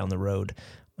year down the road.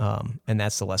 And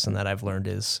that's the lesson that I've learned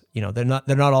is, they're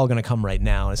not all going to come right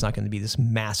now. It's not going to be this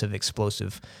massive,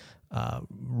 explosive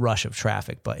rush of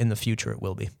traffic, but in the future it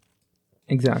will be.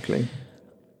 Exactly.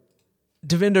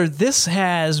 Devinder, this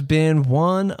has been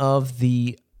one of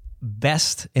the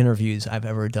best interviews I've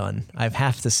ever done. I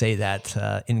have to say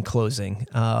that in closing.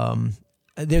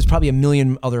 There's probably a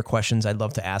million other questions I'd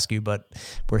love to ask you, but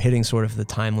we're hitting sort of the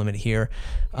time limit here.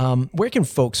 Where can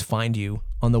folks find you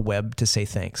on the web to say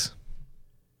thanks?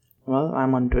 Well,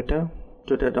 I'm on Twitter,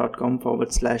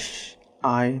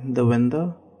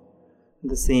 twitter.com/iTheWinder.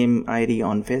 The same ID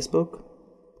on Facebook.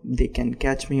 They can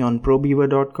catch me on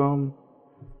probeaver.com,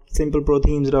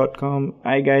 simpleprothemes.com,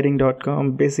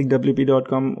 iGuiding.com,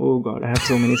 basicwp.com. Oh God, I have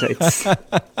so many sites.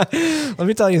 Let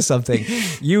me tell you something.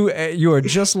 You are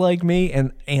just like me,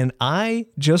 and I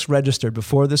just registered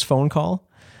before this phone call,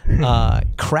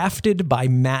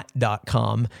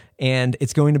 craftedbymatt.com, and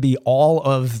it's going to be all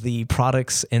of the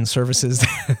products and services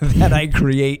that I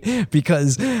create,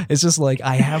 because it's just like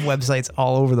I have websites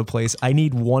all over the place. I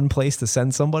need one place to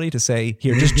send somebody to say,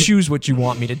 here, just choose what you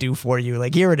want me to do for you.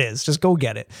 Like, here it is. Just go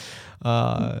get it.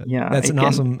 That's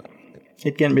awesome.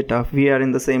 It can be tough. We are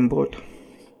in the same boat.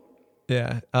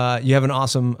 Yeah. You have an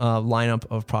awesome lineup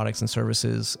of products and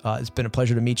services. It's been a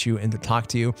pleasure to meet you and to talk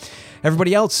to you.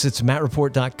 Everybody else, it's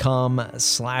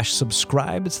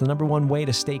mattreport.com/subscribe. It's the number one way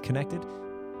to stay connected.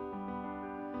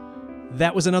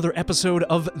 That was another episode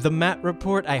of The Matt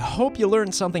Report. I hope you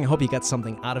learned something. I hope you got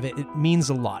something out of it. It means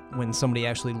a lot when somebody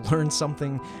actually learns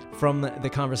something from the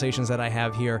conversations that I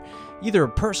have here, either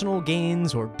personal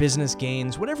gains or business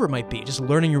gains, whatever it might be, just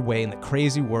learning your way in the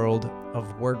crazy world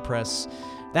of WordPress.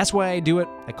 That's why I do it.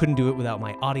 I couldn't do it without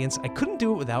my audience. I couldn't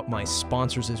do it without my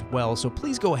sponsors as well. So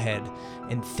please go ahead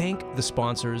and thank the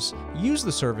sponsors. Use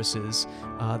the services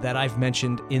that I've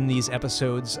mentioned in these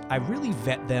episodes. I really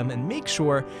vet them and make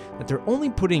sure that they're only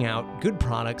putting out good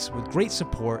products with great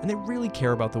support, and they really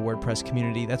care about the WordPress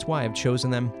community. That's why I've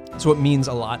chosen them. So it means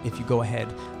a lot if you go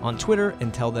ahead on Twitter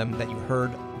and tell them that you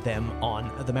heard them on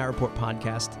the Matt Report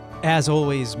podcast. As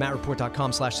always,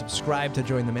 mattreport.com/subscribe to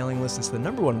join the mailing list. It's the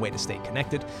number one way to stay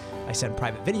connected. I send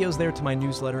private videos there to my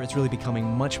newsletter. It's really becoming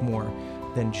much more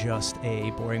than just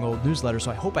a boring old newsletter, so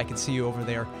I hope I can see you over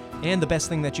there. And the best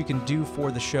thing that you can do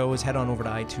for the show is head on over to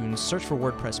iTunes, search for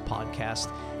WordPress Podcast,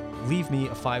 leave me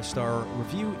a 5-star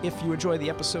review if you enjoy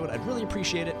the episode. I'd really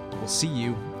appreciate it. We'll see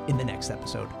you in the next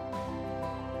episode.